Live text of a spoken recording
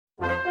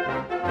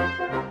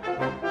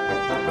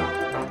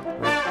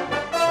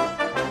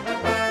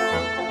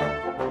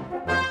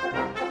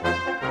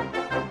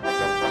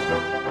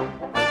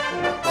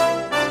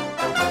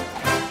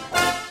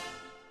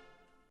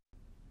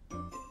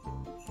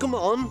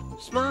on,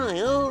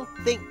 smile,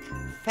 think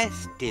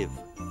festive.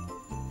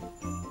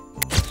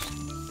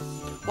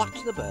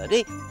 Watch the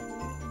birdie.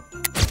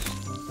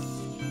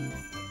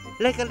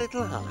 Leg a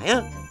little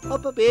higher,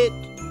 up a bit.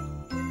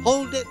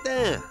 Hold it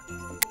there.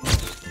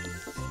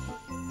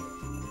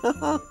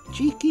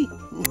 Cheeky.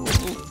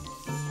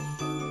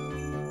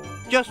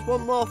 Just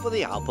one more for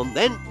the album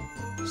then.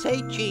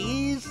 Say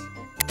cheese.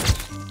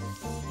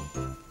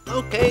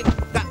 Okay,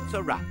 that's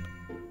a wrap.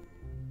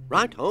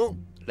 Right-ho,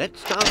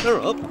 let's start her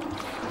up.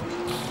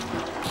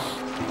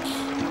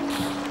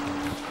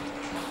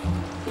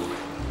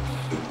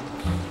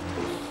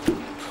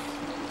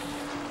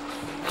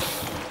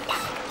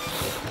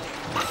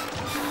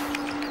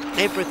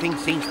 Everything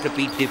seems to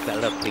be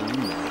developing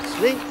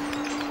nicely.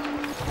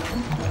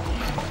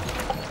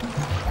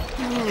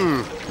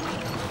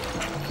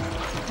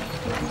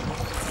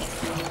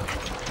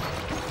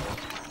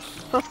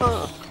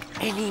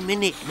 Any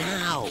minute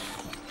now.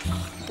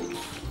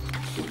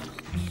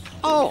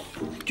 Oh,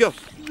 just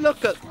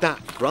look at that,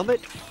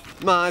 Gromit.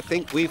 I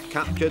think we've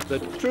captured the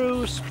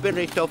true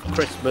spirit of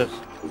Christmas.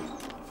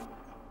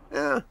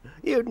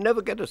 You'd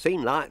never get a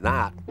scene like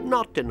that,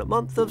 not in a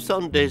month of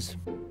Sundays.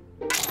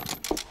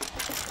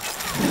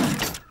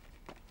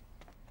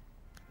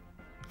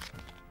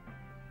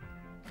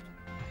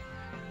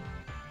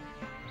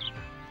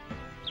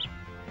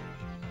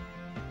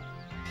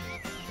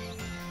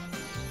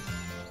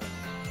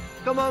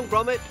 Come on,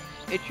 Gromit.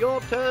 It's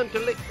your turn to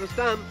lick the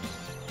stamps.